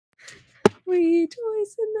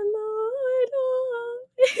Rejoice in the Lord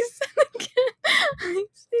always. And again, I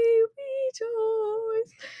say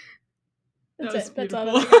rejoice. That's was it. That's all.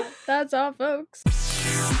 beautiful. I got. That's all, folks.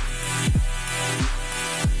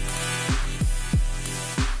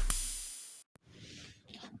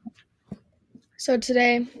 So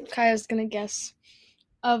today, Kaya's gonna guess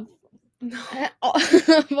of all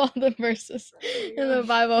the verses in the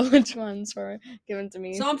Bible, which ones were given to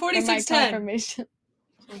me. Psalm for my 46:10. confirmation.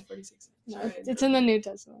 Psalm 46. No, it's in the New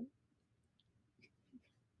Testament.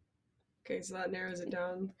 Okay, so that narrows it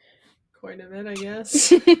down quite a bit, I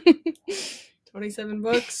guess. 27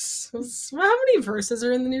 books. How many verses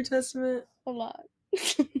are in the New Testament? A lot.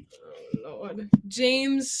 Oh, Lord.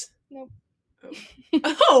 James. Nope.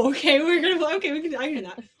 Oh, okay. We can. I hear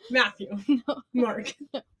that. Matthew. No. Mark.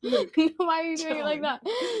 Luke. Why are you doing it like that?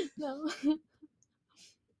 No.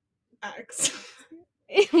 Acts.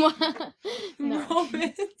 No.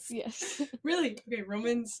 Romans. Yes. Really? Okay,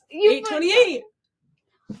 Romans You 8:28.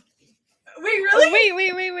 Wait, really? Oh,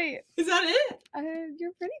 wait. Is that it?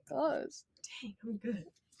 You're pretty close. Dang, I'm good.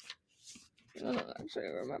 I don't actually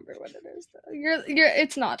remember what it is though. You're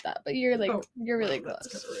it's not that, but you're like you're really That's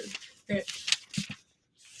close. kind of rude. Okay.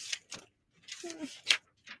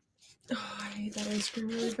 Oh, I hate that ice cream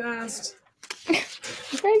really fast.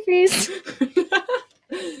 Right, please.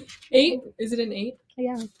 8? Is it an 8?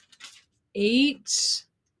 Yeah. 8.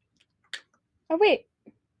 Oh wait.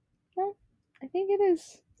 No, I think it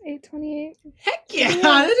is 8:28. Heck yeah!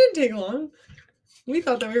 That didn't take long. We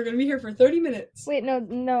thought that we were going to be here for 30 minutes. Wait,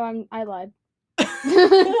 no, I lied.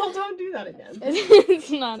 Well, don't do that again.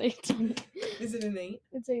 It's not 8:20. Is it an 8?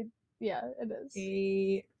 It's 8. Yeah, it is.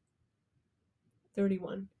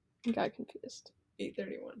 8:31. I got confused.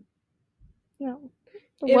 8:31. No.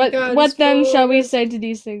 If God What is then for shall we us- say to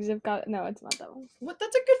these things if God? No, it's not that one. What?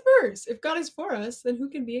 That's a good verse. If God is for us, then who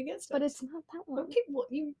can be against us? But it's not that one. Okay, well,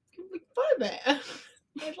 you can make fun of it.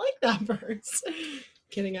 I like that verse.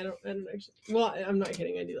 Kidding, I don't actually. Well, I'm not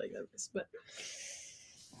kidding. I do like that verse, but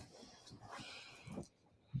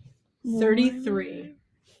 33.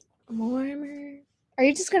 Warmer. Are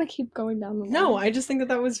you just gonna keep going down the line? No, I just think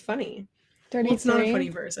that was funny. 33. Well, it's not a funny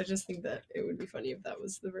verse. I just think that it would be funny if that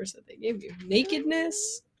was the verse that they gave you.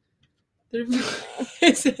 Nakedness. What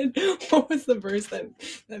was the verse that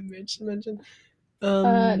Mitch mentioned?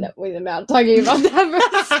 No, wait, I'm not talking about that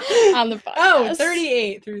verse on the podcast. Oh,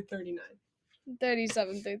 38 through 39.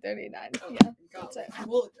 37 through 39. Oh, Yeah, God. that's it.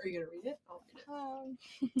 Well, are you gonna read it? I'll read it. Um,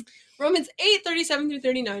 Romans 8:37 through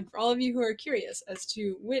 39. For all of you who are curious as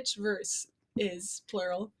to which verse is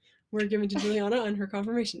plural, were given to Juliana on her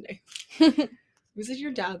confirmation day. Was it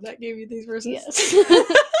your dad that gave you these verses? yes.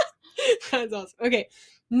 That's awesome. Okay.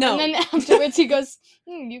 No. And then afterwards he goes,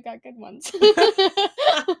 you got good ones. That's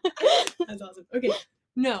awesome. Okay.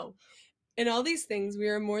 No. In all these things we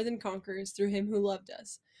are more than conquerors through him who loved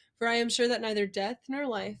us. For I am sure that neither death nor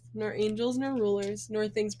life, nor angels nor rulers, nor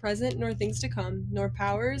things present nor things to come, nor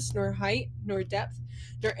powers, nor height, nor depth,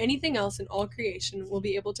 nor anything else in all creation will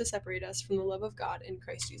be able to separate us from the love of God in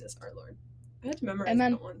Christ Jesus our Lord. I had to memorize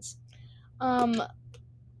Amen. that once.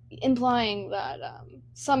 Implying that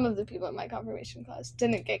some of the people in my confirmation class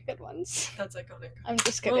didn't get good ones. That's iconic. I'm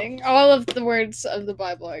just kidding. All of the words of the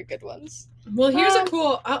Bible are good ones. Well, here's a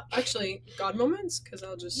cool, actually, God moments, because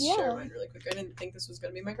I'll just share Yeah. mine really quick. I didn't think this was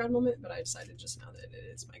going to be my God moment, but I decided just now that it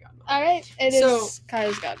is my God moment. All right, it is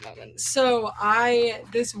Kaya's God moment. So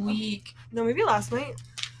this week, no, maybe last night.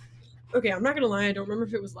 Okay, I'm not going to lie. I don't remember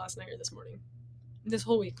if it was last night or this morning. This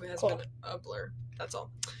whole week has been a blur. That's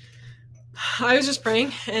all. I was just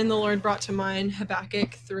praying, and the Lord brought to mind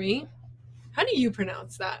Habakkuk 3. How do you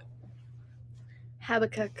pronounce that?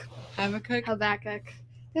 Habakkuk. Habakkuk?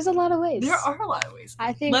 There's a lot of ways. There are a lot of ways.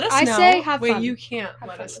 I think Let us I know. say have Wait, fun. you can't Have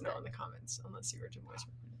let fun us with know it. in the comments unless you were to voice.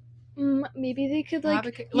 Maybe they could like,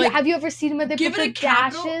 Habakkuk, have you ever seen where they give put it the a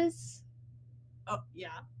capital- dashes? Oh,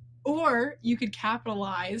 yeah. Or you could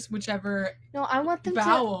capitalize whichever No, I want them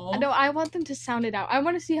vowel. to. No, I want them to sound it out. I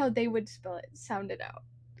want to see how they would sound it out.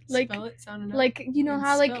 Like, spell it, sound it out. like you know And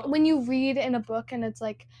how like spell. when you read in a book and it's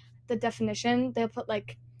like the definition, they'll put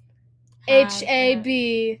like Habak.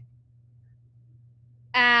 HAB.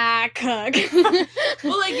 Cook.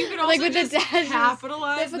 Well, like you could also like with just the dashes.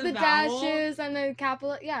 capitalize They put the the vowel. dashes and the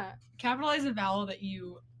capital. Yeah. Capitalize the vowel that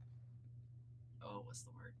you. Oh, what's the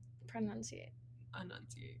word? Pronunciate.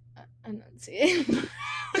 Enunciate. Enunciate.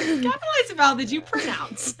 Capitalize the vowel that you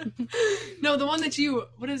pronounce. No, the one that you.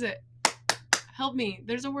 What is it? Help me.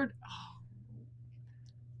 There's a word. Oh,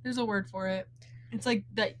 there's a word for it. It's like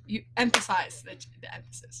that you emphasize the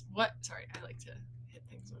emphasis. What? Sorry, I like to hit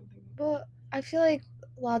things when I'm thinking. But I feel like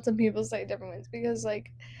lots of people say different ones because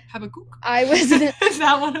like Habakkuk. I was in Is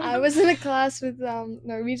that one of I them? was in a class with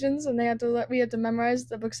Norwegians and we had to memorize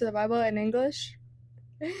the books of the Bible in English.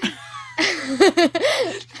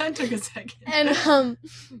 That took a second.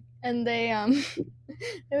 And they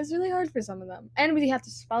it was really hard for some of them, and we had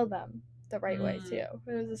to spell them the right way too.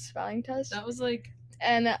 It was a spelling test. That was like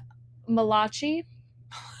And Malachi.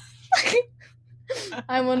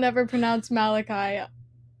 I will never pronounce Malachi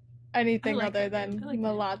anything like other that name. than I like that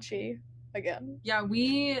name. Malachi again. Yeah,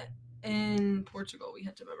 we in Portugal we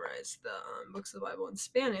had to memorize the books of the Bible in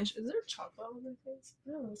Spanish. Is there chocolate on my face?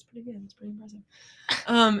 No, that's pretty good. It's pretty impressive.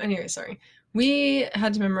 Anyway, sorry. We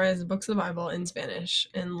had to memorize the books of the Bible in Spanish,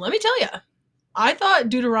 and let me tell you, I thought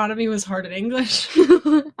Deuteronomy was hard in English.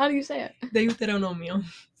 How do you say it? Deuteronomio.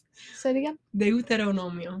 Say it again.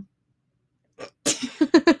 Deuteronomio.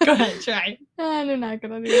 Go ahead, try. I'm not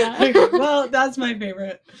gonna do that. Okay, well, that's my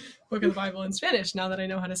favorite book of the Bible in Spanish. Now that I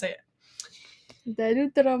know how to say it.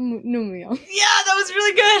 Deuteronomio. Yeah, that was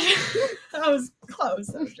really good. That was close.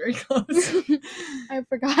 That was very close. I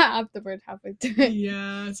forgot half the word halfway through it.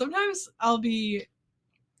 Yeah, sometimes I'll be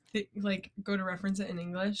go to reference it in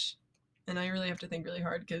English, and I really have to think really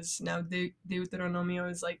hard because now Deuteronomio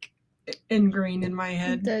is like ingrained in my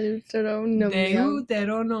head. Deuteronomio.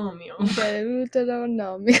 Deuteronomio.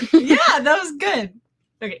 Deuteronomio. Yeah, that was good.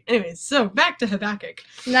 Okay, anyways, so back to Habakkuk.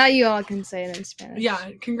 Now you all can say it in Spanish.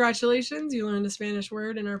 Yeah, congratulations. You learned a Spanish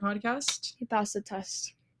word in our podcast. You passed the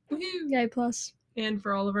test. Woohoo. Yay, plus. And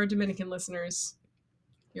for all of our Dominican listeners,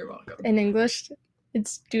 you're welcome. In English,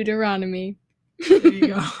 it's Deuteronomy. There you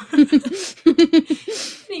go.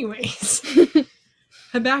 Anyways,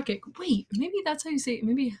 Habakkuk. Wait, maybe that's how you say it.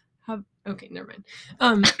 Maybe okay, never mind.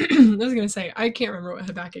 I was gonna say I can't remember what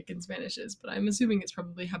Habakkuk in Spanish is, but I'm assuming it's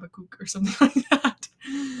probably Habakkuk or something like that.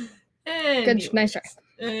 Good, nice try.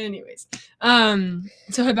 Anyways,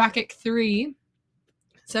 so Habakkuk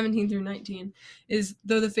 3:17 through 19 is,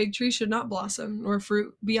 though the fig tree should not blossom, nor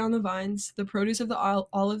fruit be on the vines, the produce of the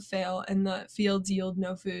olive fail, and the fields yield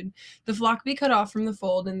no food, the flock be cut off from the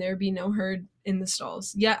fold, and there be no herd in the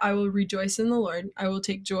stalls, yet I will rejoice in the Lord. I will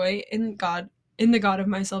take joy in the God of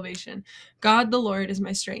my salvation. God the Lord is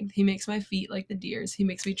my strength. He makes my feet like the deer's. He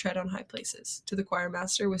makes me tread on high places. To the choir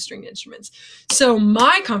master with stringed instruments. So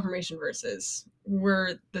my confirmation verses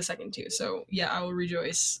were the second two. So yeah, I will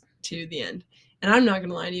rejoice to the end. And I'm not going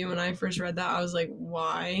to lie to you, when I first read that, I was like,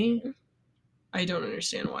 why? I don't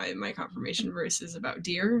understand why my confirmation verse is about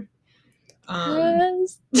deer. What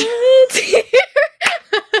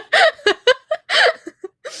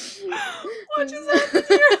just happened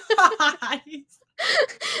to your eyes?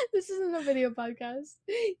 This isn't a video podcast.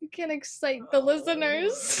 You can't excite the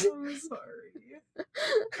listeners. I'm sorry.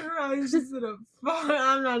 Her eyes just did a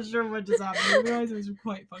I'm not sure what just happened. Her eyes was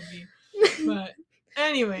quite funky. But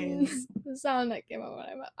anyways. The sound that came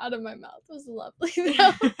out of my mouth was lovely.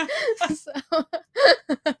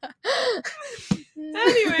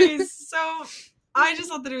 Anyways, so I just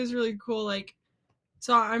thought that it was really cool. Like,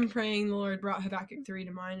 so I'm praying the Lord brought Habakkuk 3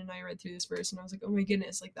 to mind, and I read through this verse, and I was like, oh my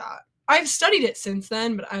goodness, like that. I've studied it since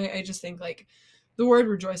then, but I just think, like, the word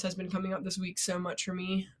rejoice has been coming up this week so much for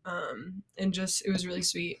me, and just, it was really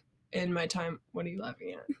sweet in my time. What are you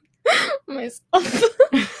laughing at? Myself.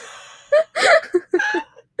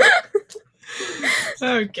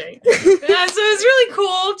 Okay. Yeah, so it's really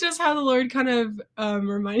cool just how the Lord kind of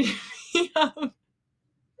reminded me of.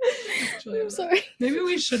 Actually, I'm sorry. Maybe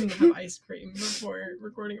we shouldn't have ice cream before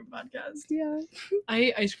recording a podcast. Yeah. I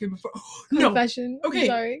ate ice cream before. No. Confession. Okay. I'm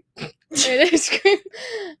sorry. I ate ice cream.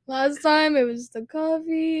 Last time it was the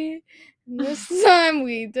coffee. And this time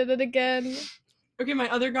we did it again. Okay, my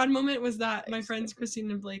other God moment was that my friends Christine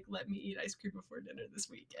and Blake let me eat ice cream before dinner this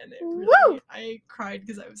week, and it really, Woo! I cried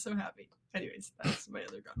because I was so happy. Anyways, that's my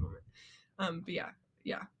other God moment. But yeah,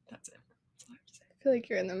 that's it. That's all I have to say. I feel like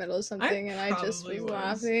you're in the middle of something and I just probably be was.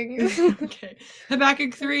 laughing. Okay.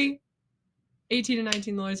 Habakkuk 3:18 to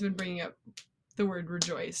 19, the Lord's been bringing up the word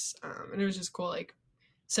rejoice. And it was just cool, like,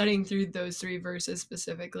 studying through those 3 verses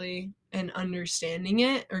specifically and understanding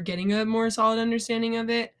it, or getting a more solid understanding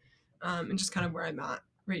of it, and just kind of where I'm at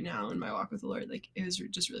right now in my walk with the Lord. Like, it was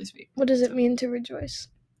just really sweet. What does it mean to rejoice?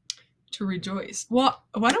 To rejoice. Well,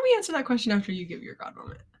 why don't we answer that question after you give your God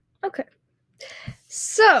moment? Okay.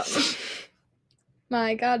 So,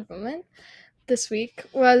 my God moment this week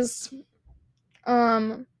was,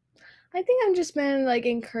 I think I've just been, like,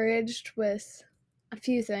 encouraged with a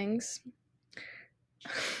few things.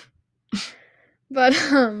 But,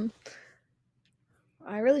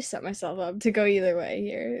 I really set myself up to go either way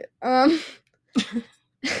here.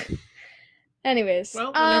 Anyways.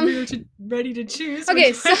 Well, whenever you're ready to choose.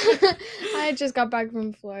 Okay, so I just got back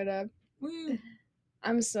from Florida. Woo.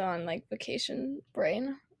 I'm still on like vacation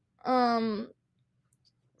brain.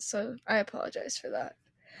 So I apologize for that.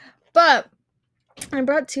 But I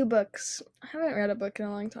brought 2 books. I haven't read a book in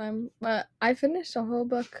a long time, but I finished a whole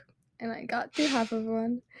book and I got through half of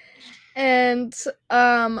one. And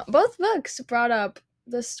both books brought up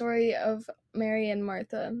the story of Mary and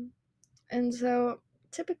Martha. And so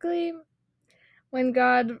typically when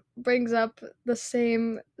God brings up the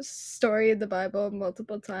same story in the Bible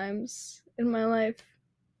multiple times in my life,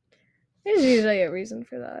 there's usually a reason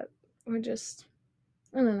for that. Or just,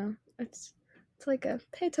 I don't know. It's like a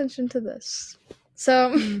pay attention to this.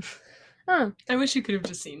 So, I wish you could have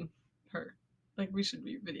just seen her. Like, we should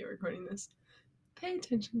be video recording this. Pay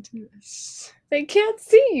attention to this. They can't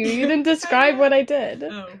see you. You didn't describe what I did.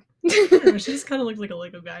 Oh. I don't know, she just kind of looked like a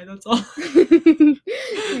Lego guy, that's all.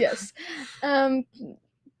 Yes.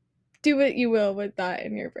 Do what you will with that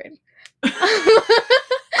in your brain.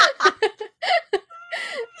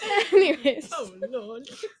 Anyways. Oh, Lord.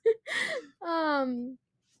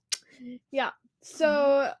 Yeah.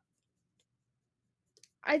 So,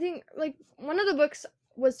 I think, like, one of the books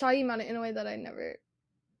was talking about it in a way that I never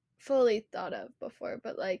fully thought of before,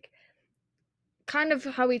 but, like, kind of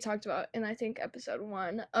how we talked about in, I think, episode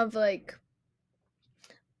 1 of, like,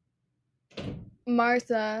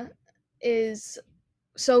 Martha is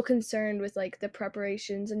so concerned with, like, the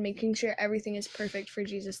preparations and making sure everything is perfect for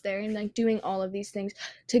Jesus there and, like, doing all of these things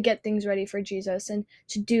to get things ready for Jesus and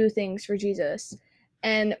to do things for Jesus.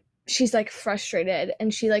 And she's, like, frustrated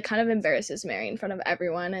and she, like, kind of embarrasses Mary in front of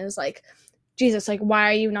everyone and is like, Jesus, like, why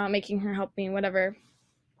are you not making her help me, whatever.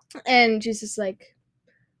 And Jesus, like,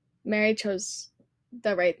 Mary chose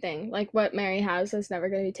the right thing. Like, what Mary has is never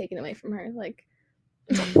going to be taken away from her. Like,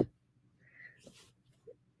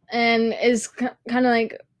 and is kind of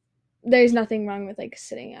like, there's nothing wrong with, like,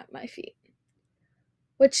 sitting at my feet.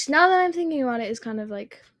 Which, now that I'm thinking about it, is kind of,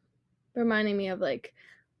 like, reminding me of, like,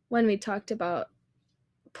 when we talked about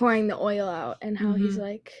pouring the oil out and how he's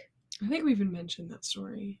like... I think we even mentioned that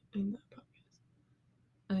story in that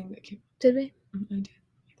podcast. I think that came... Did we? I did.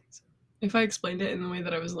 I think so. If I explained it in the way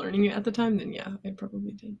that I was learning it at the time, then yeah, I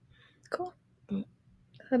probably did. Cool. But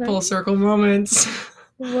full circle moments.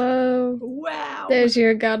 Whoa. Wow. There's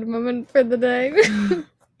your God moment for the day.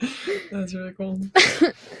 That's really cool.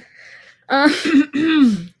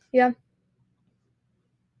 Yeah.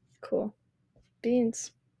 Cool.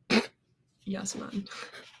 Beans. Yes, man.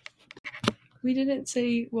 We didn't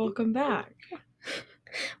say welcome back.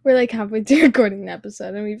 We're like halfway through recording the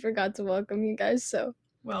episode and we forgot to welcome you guys, so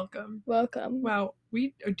welcome. Wow,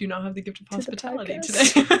 we do not have the gift of hospitality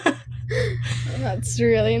today. That's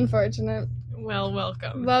really unfortunate. Well,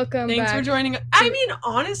 welcome. Thanks back. For joining us. I mean,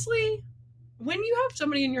 honestly, when you have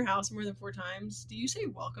somebody in your house more than 4 times, do you say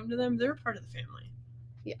welcome to them? They're part of the family.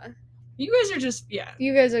 Yeah. You guys are just,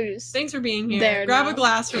 You guys are just... Thanks for being here. There Grab now. a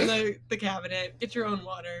glass from the cabinet. Get your own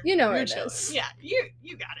water. You know where You're it chilling. is. Yeah,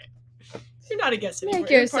 you got it. You're not a guest anymore.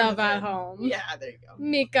 Make yourself at home. Yeah, there you go.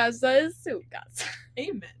 Mi casa es su casa.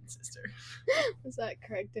 Amen, sister. Was that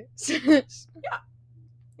correct? Yeah.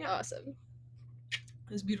 Awesome.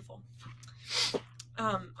 It was beautiful. I got water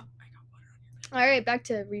on your All right, back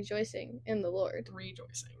to rejoicing in the Lord.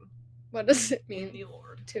 Rejoicing. What does it mean In the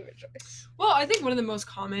Lord. to rejoice? Well, I think one of the most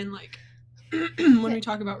common, like, when we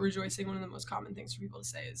talk about rejoicing, one of the most common things for people to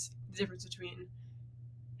say is the difference between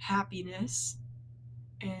happiness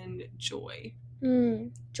and joy.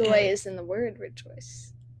 Joy is in the word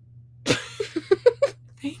rejoice.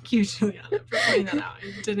 Thank you, Juliana, for pointing that out.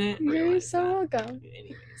 I didn't You're realize so that. welcome.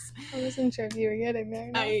 Anyways. I wasn't sure if you were getting there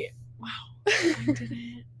or not. I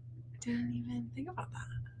didn't even think about that.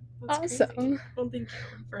 That's Awesome. crazy. Well, thank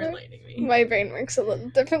you for enlightening me. My brain works a little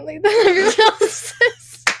differently than everyone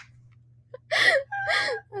else's.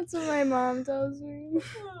 That's what my mom tells me.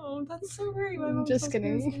 Oh, that's so great. My I'm mom just tells me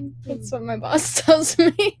the kidding. same That's thing. what my boss tells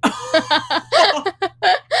me.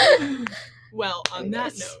 Well, on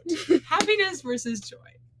that Anyways. note, happiness versus joy.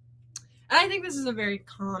 And I think this is a very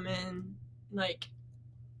common, like,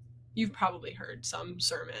 you've probably heard some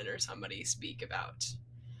sermon or somebody speak about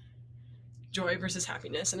joy versus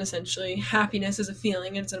happiness. And essentially, happiness is a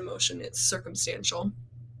feeling, it's an emotion, it's circumstantial.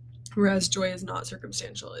 Whereas joy is not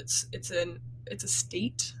circumstantial. It's a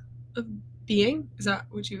state of being. Is that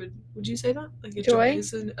what would you say that? Like a joy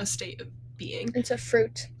is a state of being. It's a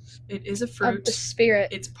fruit. It is a fruit of the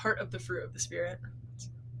spirit. It's part of the fruit of the spirit.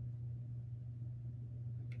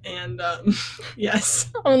 And yes.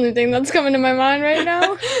 The only thing that's coming to my mind right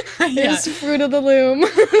now Yeah. is Fruit of the Loom.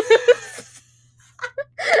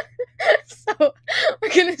 So we're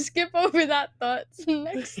gonna skip over remember that thought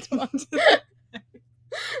next month.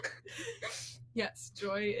 Yes,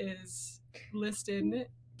 joy is listed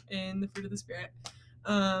in the fruit of the Spirit.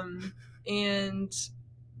 And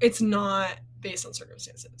it's not based on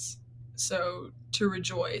circumstances. So to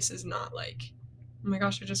rejoice is not like, oh my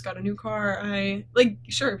gosh, I just got a new car.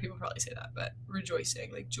 Sure, people probably say that, but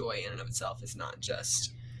rejoicing, like joy in and of itself, is not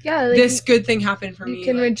just this good thing happened for me. You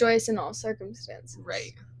can rejoice in all circumstances.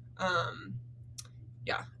 Right.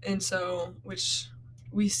 Yeah. And so, which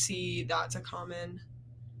we see that's a common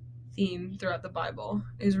theme throughout the Bible,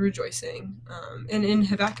 is rejoicing. And in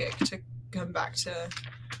Habakkuk, to come back to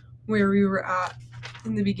where we were at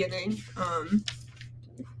in the beginning,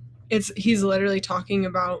 he's literally talking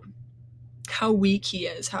about how weak he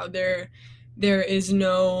is, how there's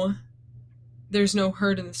no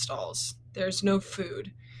herd in the stalls, there's no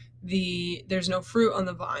food, there's no fruit on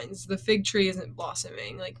the vines, the fig tree isn't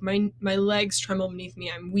blossoming, like my legs tremble beneath me,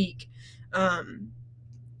 I'm weak,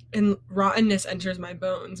 and rottenness enters my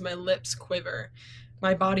bones, my lips quiver,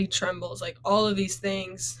 my body trembles, like all of these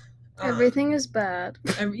things. Everything is bad.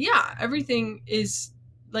 Everything is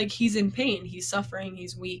like, he's in pain, he's suffering,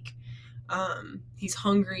 he's weak, he's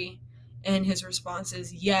hungry, and his response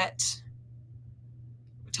is yet.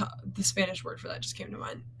 The Spanish word for that just came to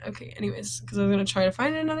mind. Okay, anyways, because I was going to try to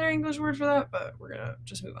find another English word for that, but we're going to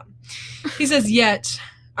just move on. He says, yet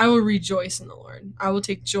I will rejoice in the Lord. I will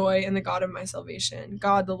take joy in the God of my salvation.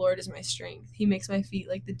 God, the Lord, is my strength. He makes my feet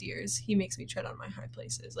like the deer's. He makes me tread on my high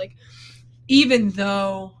places. Like, even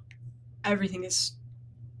though everything is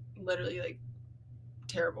literally, like,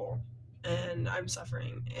 terrible, and I'm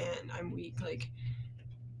suffering, and I'm weak, like,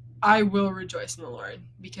 I will rejoice in the Lord,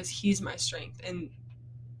 because he's my strength, and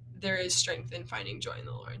there is strength in finding joy in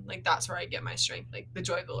the Lord. Like, that's where I get my strength. Like, the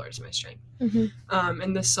joy of the Lord is my strength. Mm-hmm.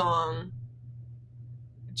 And the song,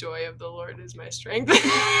 Joy of the Lord is my strength,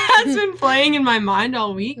 has been playing in my mind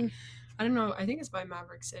all week. I don't know. I think it's by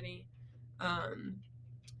Maverick City. I'm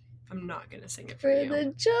not going to sing it for you. For the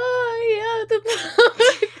joy of the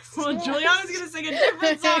Lord. Well, Juliana's going to sing a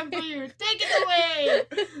different song for you. Take it away.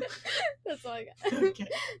 That's all I got. Okay.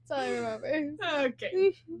 That's all I remember.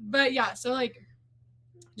 Okay. But yeah, so like,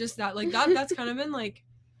 just that, like, that's kind of been like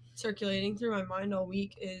circulating through my mind all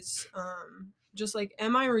week, is just like,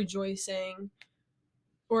 am I rejoicing,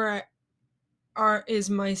 or is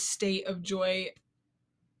my state of joy,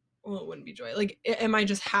 well, it wouldn't be joy, like, am I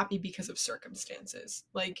just happy because of circumstances,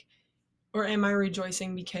 like, or am I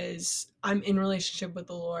rejoicing because I'm in relationship with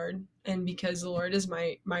the Lord, and because the Lord is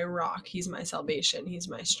my rock, he's my salvation, he's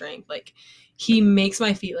my strength, like, he makes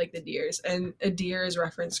my feet like the deer's. And a deer is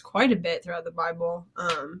referenced quite a bit throughout the Bible,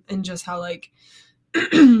 and just how, like,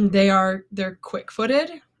 they're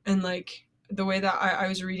quick-footed, and like the way that I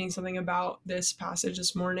was reading something about this passage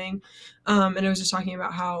this morning, and it was just talking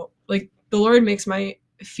about how, like, the Lord makes my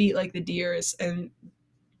feet like the deer's, and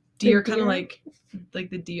deer kind of like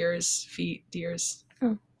the deer's feet, deer's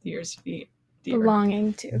feet, deer.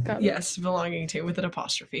 Belonging to. Yes, belonging to, with an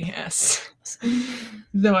apostrophe, S.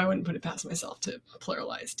 Though I wouldn't put it past myself to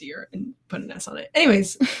pluralize deer and put an S on it.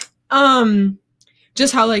 Anyways,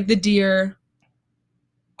 just how, like, the deer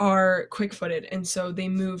are quick-footed, and so they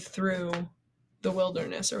move through the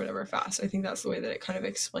wilderness or whatever fast. I think that's the way that it kind of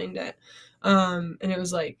explained it. And it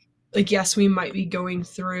was like, yes, we might be going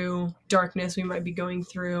through darkness, we might be going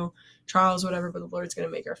through trials, whatever, but the Lord's going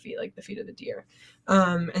to make our feet like the feet of the deer.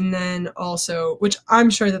 And then also, which I'm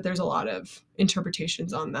sure that there's a lot of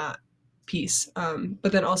interpretations on that piece,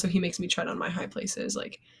 but then also, he makes me tread on my high places.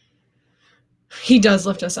 Like, he does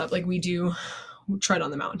lift us up, like, we do tread on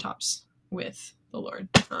the mountaintops with the Lord.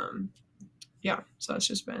 Yeah, so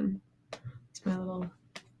it's my little,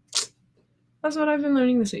 that's what I've been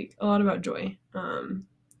learning this week, a lot about joy. And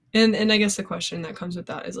I guess the question that comes with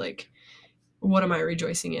that is, like, what am I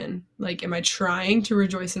rejoicing in? Like, am I trying to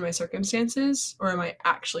rejoice in my circumstances, or am I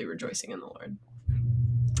actually rejoicing in the Lord?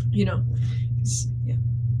 You know, yeah.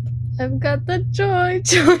 I've got the joy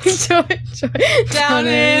down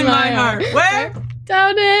in my heart. Where?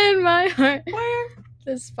 Down in my heart. Where?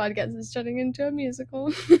 This podcast is turning into a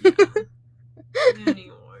musical.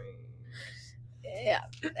 Anyway. Yeah.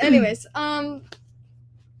 Anyways, that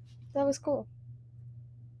was cool.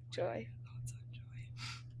 Joy.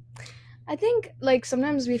 I think, like,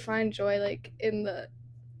 sometimes we find joy, like,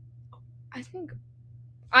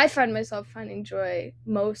 I find myself finding joy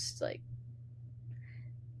most, like,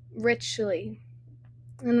 richly.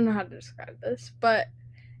 I don't know how to describe this, but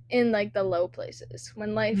in, like, the low places,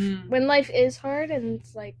 when life is hard, and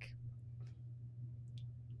it's like,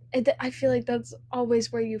 I feel like that's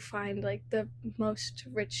always where you find, like, the most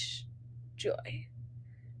rich joy.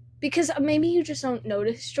 because maybe you just don't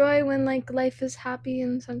notice joy when like life is happy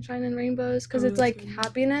and sunshine and rainbows, because it's like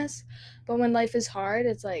happiness, but when life is hard,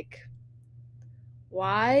 it's like,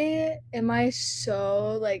 why am I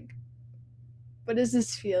so like, what is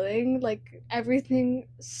this feeling? Like everything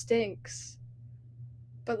stinks.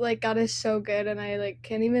 But like God is so good, and I like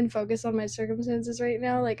can't even focus on my circumstances right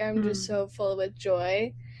now. Like I'm just so full with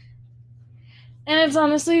joy. And it's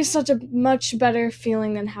honestly such a much better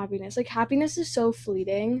feeling than happiness. Like happiness is so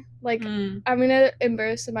fleeting. Like I'm gonna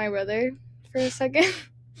embarrass my brother for a second.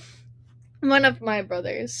 One of my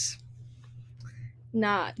brothers.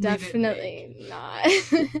 Definitely not.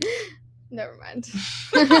 Never mind.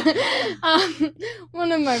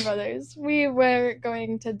 One of my brothers. We were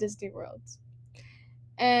going to Disney World.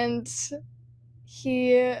 And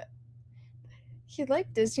he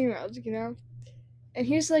liked Disney World, you know? And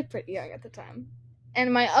he was like pretty young at the time.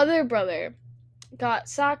 And my other brother got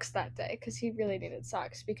socks that day because he really needed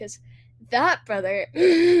socks, because that brother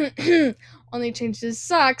only changed his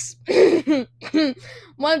socks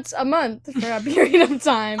once a month for a period of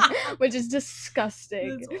time, which is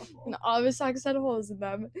disgusting. And all of his socks had holes in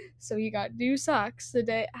them, so he got new socks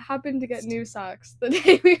happened to get new socks the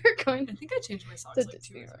day we were going. I think I changed my socks like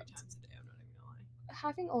 2 or 3 times a day. I'm not even gonna lie.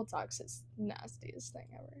 Having old socks is the nastiest thing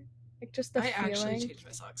ever. Like just the feeling. I actually change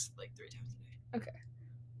my socks like 3 times a day. Okay.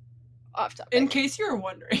 Off topic. In case you were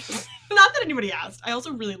wondering. Not that anybody asked. I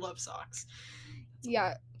also really love socks.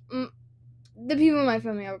 Yeah. The people in my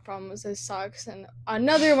family have a problem with those socks, and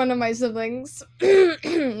another one of my siblings,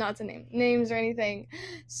 not to name names or anything,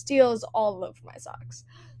 steals all of my socks.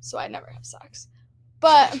 So I never have socks.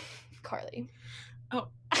 But Carly. Oh.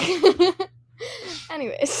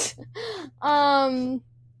 Anyways.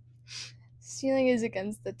 Stealing is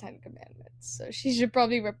against the 10 Commandments, so she should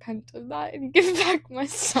probably repent of that and give back my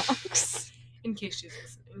socks. In case she's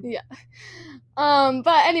listening. Yeah.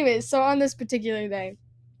 But anyways, so on this particular day,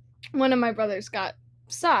 one of my brothers got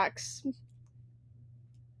socks,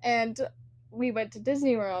 and we went to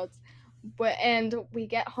Disney World, and we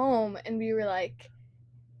get home, and we were like,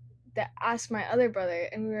 asked my other brother,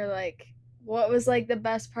 and we were like, what was like the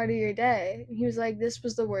best part of your day? And he was like, this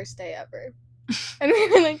was the worst day ever. And we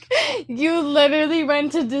were like, you literally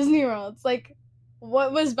went to Disney World. Like,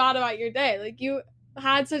 what was bad about your day? Like, you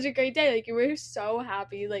had such a great day. Like, you were so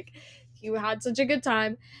happy. Like, you had such a good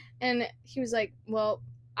time. And he was like, well,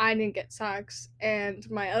 I didn't get socks, and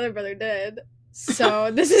my other brother did.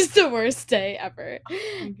 So this is the worst day ever.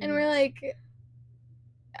 And we're like,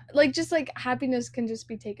 just like happiness can just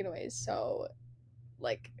be taken away so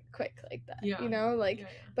like quick like that. Yeah. You know? Like,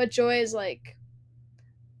 but joy is like,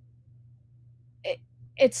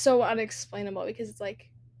 it's so unexplainable, because it's like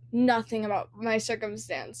nothing about my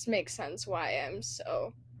circumstance makes sense why I am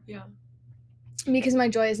so. Yeah. Because my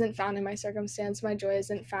joy isn't found in my circumstance. My joy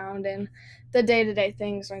isn't found in the day-to-day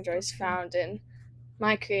things. My joy is found in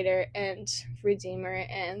my Creator and Redeemer,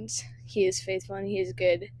 and He is faithful and He is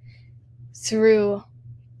good through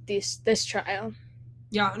this trial.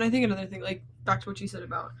 Yeah, and I think another thing, like back to what you said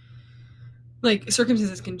about like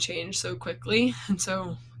circumstances can change so quickly, and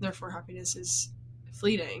so therefore happiness is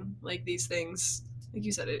fleeting. Like these things, like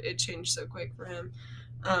you said, it changed so quick for him.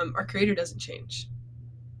 Our Creator doesn't change.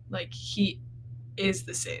 Like He is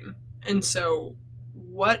the same. And so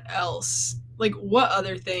what else, like what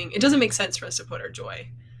other thing, it doesn't make sense for us to put our joy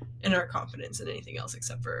and our confidence in anything else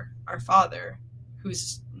except for our Father,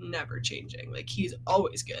 who's never changing. Like He's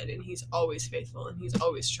always good, and He's always faithful, and He's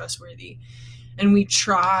always trustworthy. And we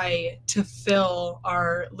try to fill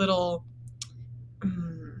our little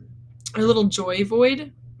joy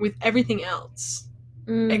void with everything else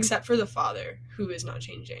except for the Father, who is not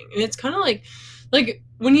changing. And it's kind of like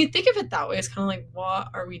when you think of it that way, it's kind of like, what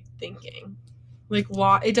are we thinking? Like,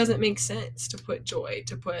 why? It doesn't make sense to put joy,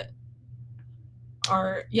 to put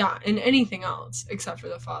in anything else except for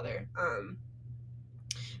the Father.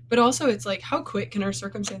 But also it's like, how quick can our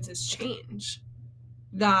circumstances change?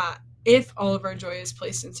 That if all of our joy is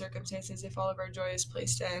placed in circumstances, if all of our joy is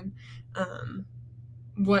placed in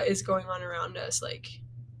what is going on around us, like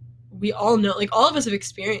we all know, like all of us have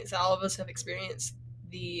experienced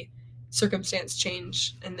the circumstance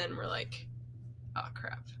change, and then we're like, oh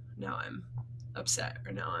crap, now I'm upset,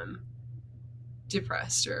 or now I'm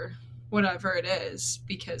depressed, or whatever it is,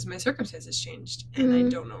 because my circumstances changed, and I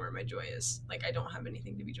don't know where my joy is. Like I don't have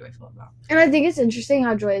anything to be joyful about. And I think it's interesting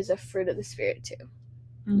how joy is a fruit of the Spirit too.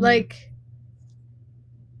 Like,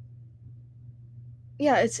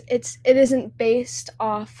 yeah, it isn't based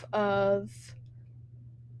off of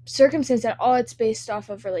circumstance at all. It's based off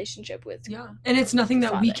of relationship with and it's nothing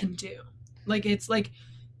that we can do. Like it's like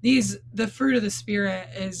the fruit of the Spirit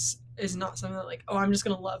is is not something that like, oh, I'm just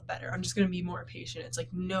going to love better. I'm just going to be more patient. It's like,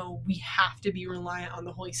 no, we have to be reliant on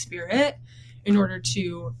the Holy Spirit in order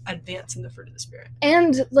to advance in the fruit of the Spirit.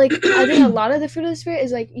 And like I think a lot of the fruit of the Spirit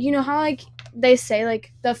is like, you know how like they say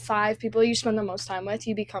like the 5 people you spend the most time with,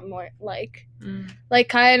 you become more like. Like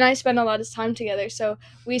Kaya and I spend a lot of time together, so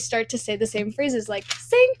we start to say the same phrases like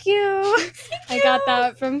 "thank you." I got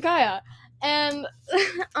that from Kaya, and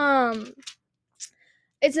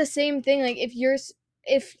it's the same thing. Like if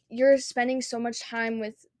you're spending so much time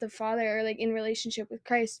with the Father or like in relationship with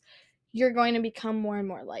Christ, you're going to become more and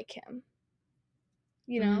more like Him.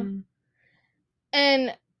 You know,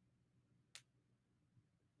 and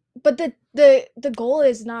but the goal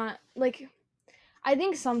is not like. I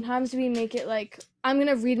think sometimes we make it like, I'm going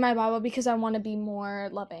to read my Bible because I want to be more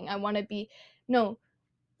loving. I want to be, no,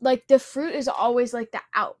 like the fruit is always like the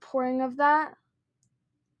outpouring of that.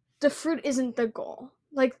 The fruit isn't the goal.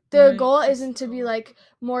 Like the goal isn't to be like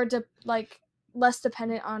more, like less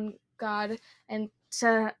dependent on God and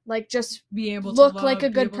to like just be able look to love, like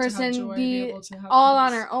a good person, be all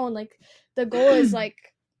on our own. Like the goal is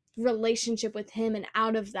like relationship with Him, and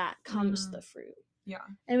out of that comes the fruit. Yeah.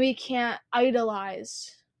 And we can't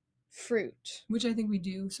idolize fruit. Which I think we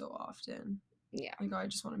do so often. Yeah. Like, oh, I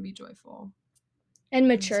just want to be joyful. And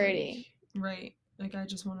maturity. Like, right. Like, I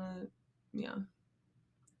just want to, yeah.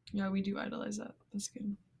 Yeah, we do idolize that. That's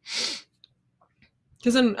good.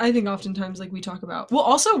 Because then I think oftentimes, like, we talk about, well,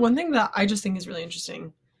 also one thing that I just think is really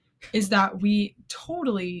interesting is that we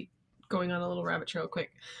totally, going on a little rabbit trail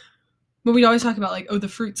quick, but we always talk about, like, oh, the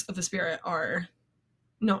fruits of the Spirit are,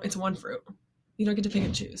 no, it's one fruit. You don't get to pick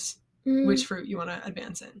and choose which fruit you want to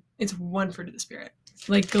advance in. It's one fruit of the Spirit.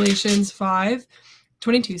 Like Galatians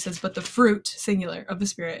 5:22 says, but the fruit, singular, of the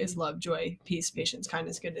Spirit is love, joy, peace, patience,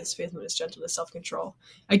 kindness, goodness, faithfulness, gentleness, self-control.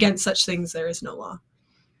 Against such things there is no law.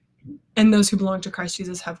 And those who belong to Christ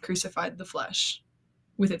Jesus have crucified the flesh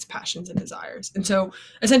with its passions and desires. And so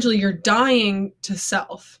essentially you're dying to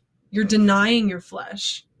self. You're denying your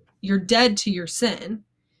flesh. You're dead to your sin.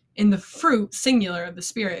 And the fruit, singular, of the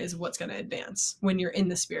Spirit is what's going to advance when you're in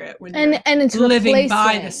the Spirit, when you're and it's living replacing.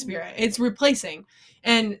 by the Spirit. It's replacing.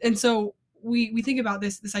 And so we think about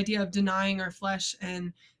this idea of denying our flesh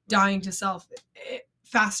and dying to self.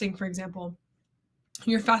 Fasting, for example,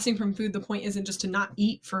 you're fasting from food. The point isn't just to not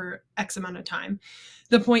eat for X amount of time.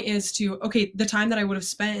 The point is to, okay, the time that I would have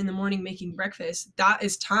spent in the morning making breakfast, that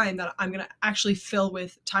is time that I'm going to actually fill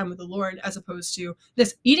with time with the Lord, as opposed to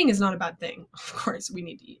this. Eating is not a bad thing. Of course, we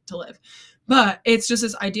need to eat to live. But it's just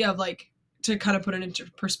this idea of like, to kind of put it into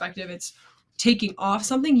perspective, it's taking off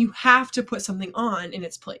something. You have to put something on in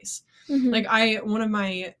its place. Mm-hmm. Like my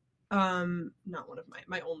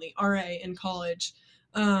only RA in college,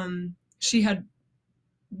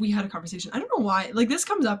 we had a conversation. I don't know why. Like, this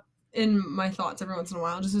comes up in my thoughts every once in a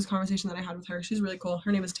while. Just this conversation that I had with her. She's really cool.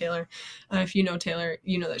 Her name is Taylor. If you know Taylor,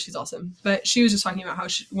 you know that she's awesome. But she was just talking about how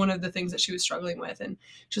one of the things that she was struggling with. And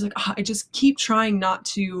she was like, oh, I just keep trying not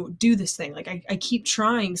to do this thing. Like, I keep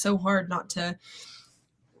trying so hard not to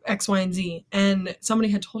X, Y, and Z. And somebody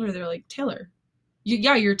had told her, they're like, Taylor,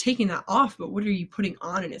 you're taking that off, but what are you putting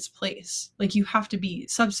on in its place? Like, you have to be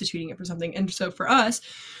substituting it for something. And so for us,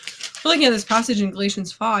 we're looking at this passage in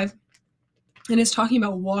Galatians 5, and it's talking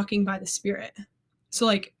about walking by the Spirit. So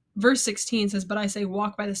like verse 16 says, but I say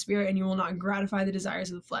walk by the Spirit and you will not gratify the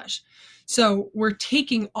desires of the flesh. So we're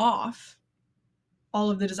taking off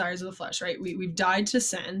all of the desires of the flesh, right? We've died to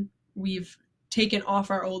sin. We've taken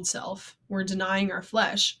off our old self. We're denying our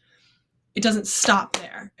flesh. It doesn't stop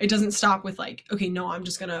there. It doesn't stop with like, okay, no, I'm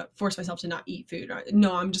just going to force myself to not eat food. Or,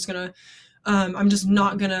 no, I'm just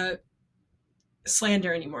not going to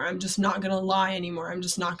slander anymore. I'm just not going to lie anymore. I'm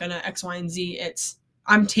just not going to X, Y, and Z.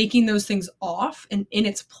 I'm taking those things off, and in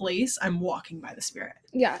its place, I'm walking by the Spirit.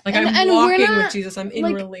 Yeah. Like, I'm walking with Jesus. I'm in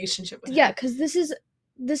relationship with Him. Yeah, because this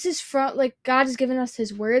is from, like, God has given us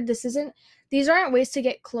His word. These aren't ways to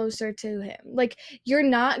get closer to Him. Like, you're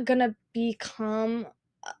not going to become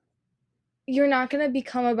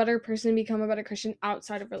a better person, become a better Christian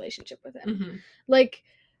outside of relationship with Him. Mm-hmm. Like,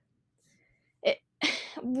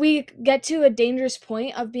 we get to a dangerous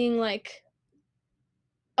point of being like,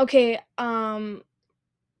 okay, I'm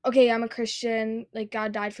a Christian, like,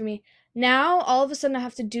 God died for me. Now, all of a sudden, I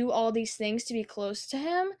have to do all these things to be close to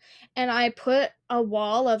Him, and I put a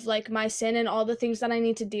wall of, like, my sin and all the things that I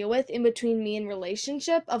need to deal with in between me and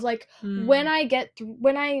relationship, of, like, when I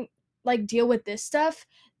deal with this stuff,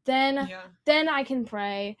 then I can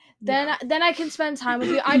pray, then I can spend time with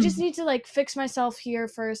you. I just need to, like, fix myself here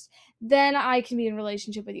first, then I can be in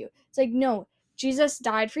relationship with you. It's like, no, Jesus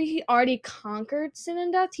died for you. He already conquered sin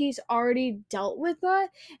and death. He's already dealt with that.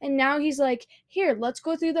 And now he's like, here, let's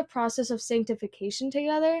go through the process of sanctification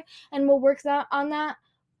together, and we'll work on that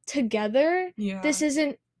together. Yeah. This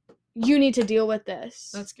isn't, you need to deal with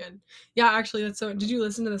this. That's good. Yeah, actually, that's so. Did you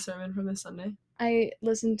listen to the sermon from this Sunday? I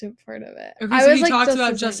listened to part of it. Okay, so he talks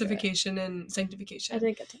about justification and sanctification. I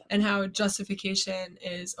didn't get to that. And how justification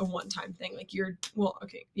is a one-time thing. Like, you're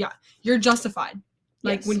justified.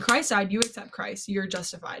 Like, when Christ died, you accept Christ. You're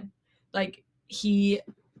justified. Like, he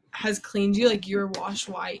has cleaned you. Like, you're washed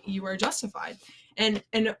white. You are justified. And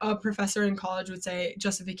a professor in college would say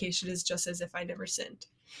justification is just as if I never sinned.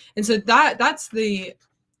 And so that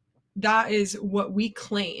is what we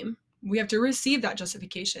claim. We have to receive that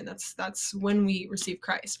justification. That's when we receive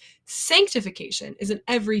Christ. Sanctification is an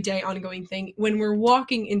everyday ongoing thing. When we're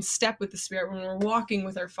walking in step with the Spirit, when we're walking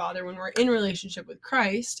with our Father, when we're in relationship with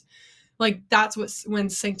Christ, like, that's when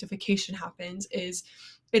sanctification happens. Is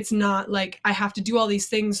it's not like I have to do all these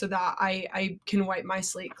things so that I can wipe my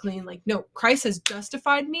slate clean. Like, no, Christ has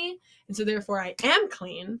justified me, and so therefore I am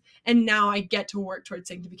clean, and now I get to work towards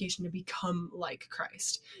sanctification to become like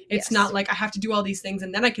Christ. It's not like I have to do all these things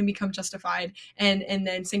and then I can become justified, and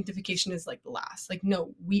then sanctification is like the last. Like,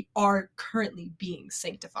 no, we are currently being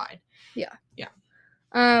sanctified. Yeah.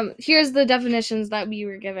 Here's the definitions that we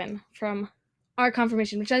were given from our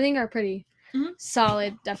confirmation, which I think are pretty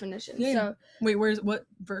solid definitions. Yeah. So wait, what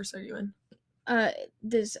verse are you in? I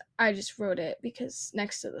just wrote it because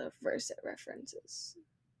next to the verse it references.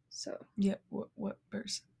 So yeah, what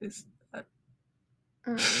verse is that?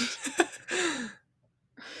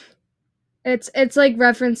 It's like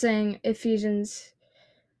referencing Ephesians.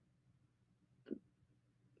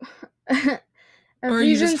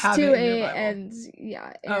 Ephesians 2:8 and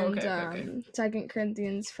and 2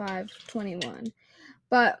 Corinthians 5:21,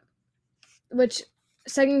 but which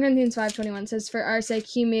 2 Corinthians 5:21 says, "For our sake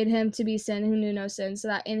he made him to be sin who knew no sin, so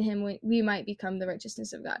that in him we might become the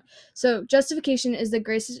righteousness of God." So justification is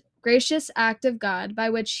the gracious act of God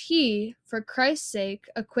by which he, for Christ's sake,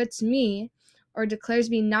 acquits me, or declares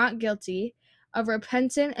me not guilty, a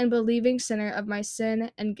repentant and believing sinner of my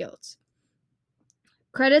sin and guilt,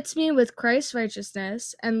 credits me with Christ's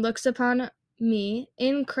righteousness, and looks upon me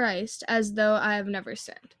in Christ as though I have never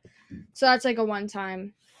sinned. So that's like a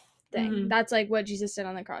one-time thing. Mm-hmm. That's like what Jesus did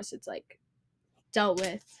on the cross. It's like dealt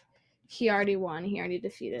with. He already won. He already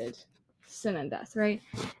defeated sin and death, right?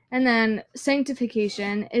 And then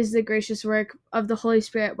sanctification is the gracious work of the Holy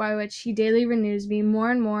Spirit by which he daily renews me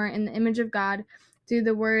more and more in the image of God through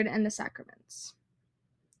the word and the sacraments.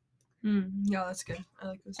 Yeah, that's good. I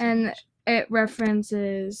like this. And it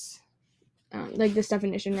references, like this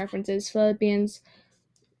definition references Philippians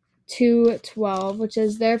 2:12, which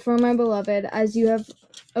is, "Therefore, my beloved, as you have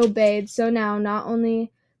obeyed, so now, not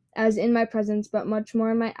only as in my presence, but much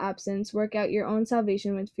more in my absence, work out your own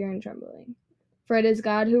salvation with fear and trembling. For it is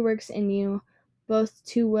God who works in you, both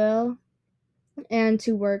to will and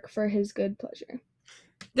to work for his good pleasure."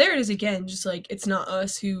 There it is again, just like it's not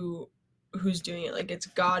us who's doing it. Like, it's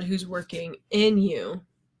God who's working in you.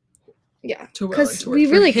 Yeah, because we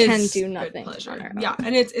really can do nothing on our own. Yeah,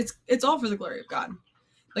 and it's all for the glory of God.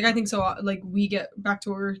 Like, I think so. Like, we get back to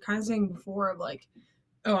what we were kind of saying before of like,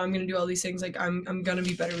 oh, I'm gonna do all these things. Like, I'm gonna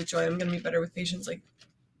be better with joy. I'm gonna be better with patience. Like,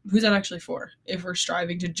 who's that actually for? If we're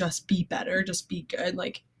striving to just be better, just be good,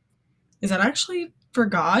 like, is that actually for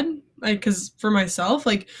God? Like, because for myself,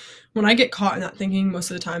 like, when I get caught in that thinking,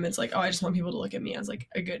 most of the time it's like, oh, I just want people to look at me as like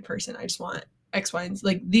a good person. I just want X, Y, and Z,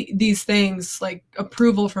 like these things, like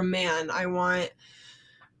approval from man. I want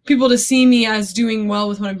people to see me as doing well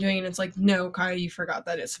with what I'm doing, and it's like, no, Kaya, you forgot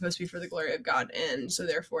that it's supposed to be for the glory of God, and so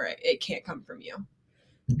therefore it can't come from you.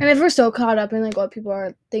 And if we're so caught up in like what people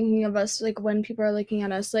are thinking of us, like when people are looking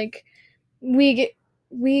at us, like we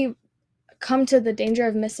come to the danger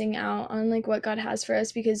of missing out on like what God has for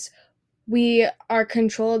us, because we are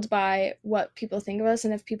controlled by what people think of us,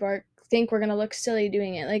 and if people think we're gonna look silly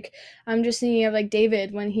doing it, like I'm just thinking of like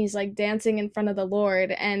David when he's like dancing in front of the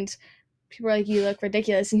Lord, and people are like, you look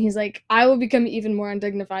ridiculous, and he's like, I will become even more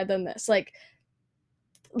undignified than this. Like,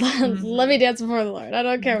 let me dance before the Lord. I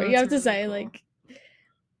don't care what you have to say. Cool. Like, yeah.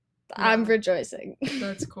 I'm rejoicing.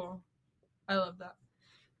 That's cool. I love that.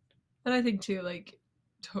 And I think too, like,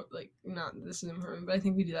 not this is important, but I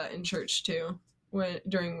think we do that in church too. When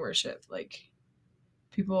during worship, like,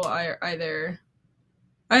 people are either,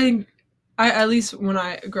 at least when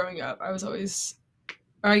growing up, I was always,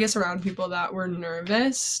 or I guess around people that were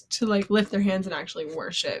nervous to like lift their hands and actually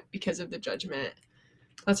worship because of the judgment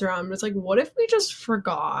that's around. But it's like, what if we just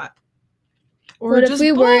forgot Or What if just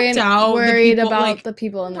we blocked weren't out worried the people, about like, the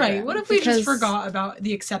people in the right? room? What if we just Because forgot about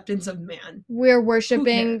the acceptance of man? we're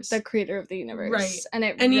worshiping cares? the creator of the universe, Right. and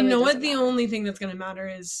it And you really know what? doesn't The matter. only thing that's going to matter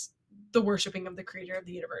is the worshiping of the creator of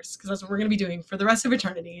the universe, because that's what we're going to be doing for the rest of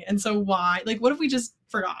eternity. And so why, like, what if we just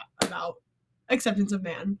forgot about acceptance of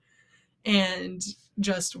man and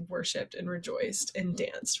just worshipped and rejoiced and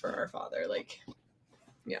danced for our Father? Like,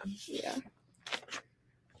 Yeah.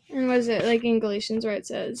 And was it like in Galatians where it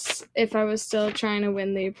says, if I was still trying to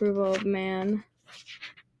win the approval of man?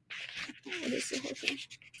 What is the whole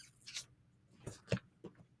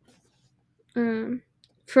thing?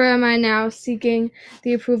 For am I now seeking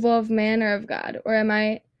the approval of man or of God? Or am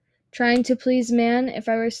I trying to please man? If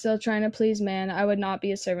I were still trying to please man, I would not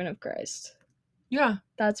be a servant of Christ. yeah.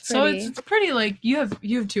 That's So pretty. it's pretty, like, you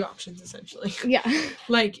have two options essentially. Yeah.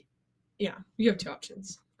 Like, yeah, you have two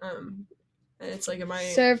options. And it's like, am I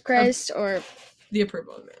serve Christ or the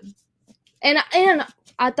approval of man? And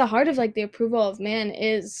at the heart of like the approval of man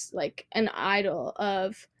is like an idol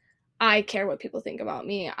of, I care what people think about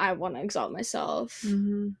me. I want to exalt myself.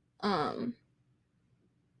 Mm-hmm.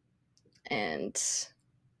 And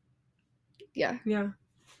yeah.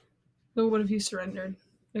 But what if you surrendered?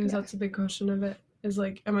 Because Yeah. that's a big question of it. Is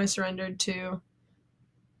like, am I surrendered to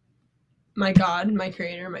my God, my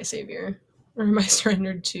creator, my savior? Or am I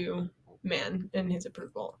surrendered to man and his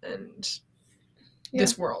approval and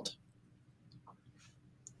this world?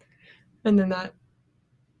 And then that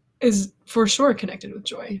is for sure connected with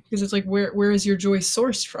joy. Because it's like, where is your joy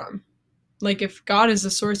sourced from? Like, if God is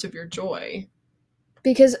the source of your joy.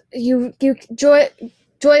 Because joy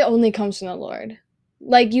only comes from the Lord.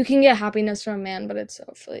 Like, you can get happiness from man, but it's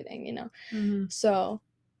so fleeting, you know? Mm-hmm. So,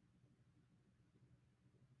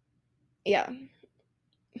 yeah.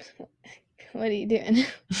 What are you doing?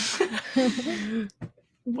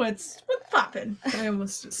 What's poppin'? I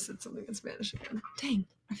almost just said something in Spanish again. Dang.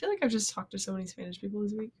 I feel like I've just talked to so many Spanish people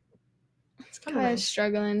this week. It's kind of nice.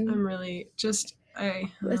 Struggling. I'm really just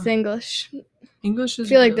with English. English is I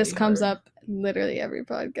feel like really this comes hard. up literally every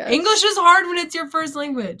podcast. English is hard when it's your first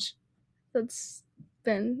language. That's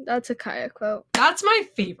a Kaya quote. That's my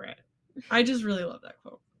favorite. I just really love that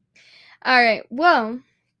quote. All right. Well,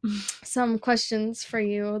 some questions for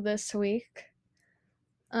you this week.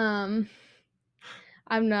 I'm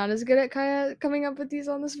not as good at Kaya coming up with these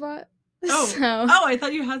on the spot. Oh, I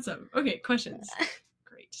thought you had some. Okay, questions.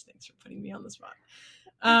 Great. Thanks for putting me on the spot.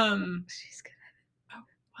 She's good at it. Oh,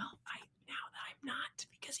 well, now that I'm not,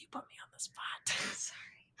 because you put me on the spot.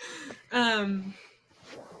 Sorry.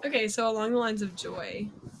 Okay, so along the lines of joy,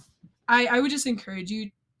 I would just encourage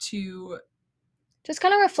you to just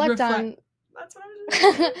kind of reflect on. That's what I was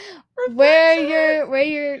doing.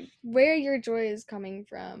 where your joy is coming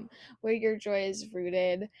from, where your joy is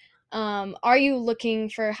rooted. Are you looking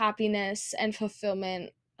for happiness and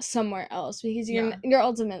fulfillment somewhere else? Because you're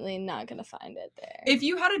ultimately not gonna find it there. If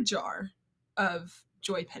you had a jar of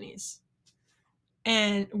joy pennies,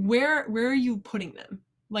 and where are you putting them?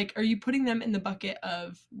 Like, are you putting them in the bucket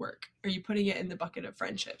of work? Are you putting it in the bucket of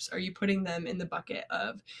friendships? Are you putting them in the bucket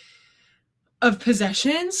of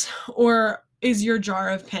possessions? Or is your jar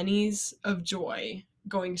of pennies of joy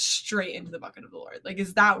going straight into the bucket of the Lord? Like,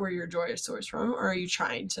 is that where your joy is sourced from? Or are you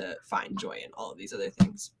trying to find joy in all of these other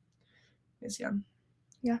things? Yeah.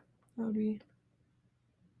 That would be...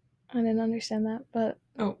 I didn't understand that, but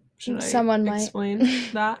should someone I explain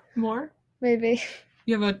that more? Maybe.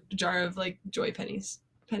 You have a jar of like joy pennies.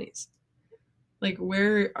 Like,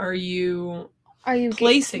 where are you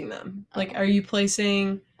placing them? Like, are you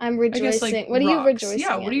placing... I'm rejoicing. I guess, like, what rocks. Are you rejoicing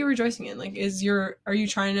Yeah, in? what are you rejoicing in? Like, are you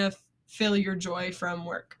trying to fill your joy from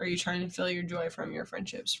work? Are you trying to fill your joy from your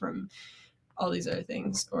friendships, from all these other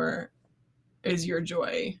things? Or is your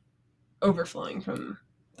joy overflowing from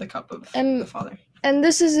the cup of the Father? And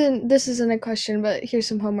this isn't a question, but here's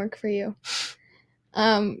some homework for you.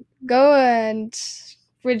 Go and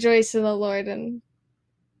rejoice in the Lord and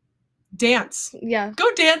dance. Yeah.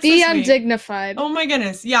 Go dance. Be undignified. Oh my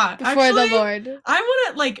goodness. Yeah. Before actually, the Lord. I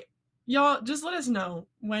want to, like, y'all just let us know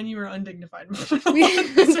when you were undignified before the Lord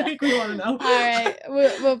this week. We want to know. All right.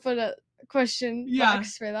 We'll put a question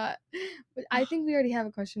box for that. But I think we already have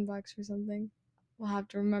a question box for something. We'll have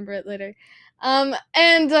to remember it later. Yeah.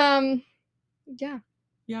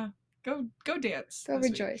 Yeah. Go dance. Go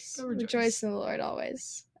rejoice. Go rejoice in the Lord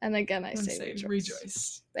always. And again, I say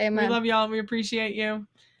rejoice. Amen. We love y'all. We appreciate you.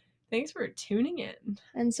 Thanks for tuning in.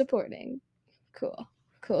 And supporting.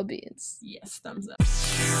 Cool beans. Yes, thumbs up.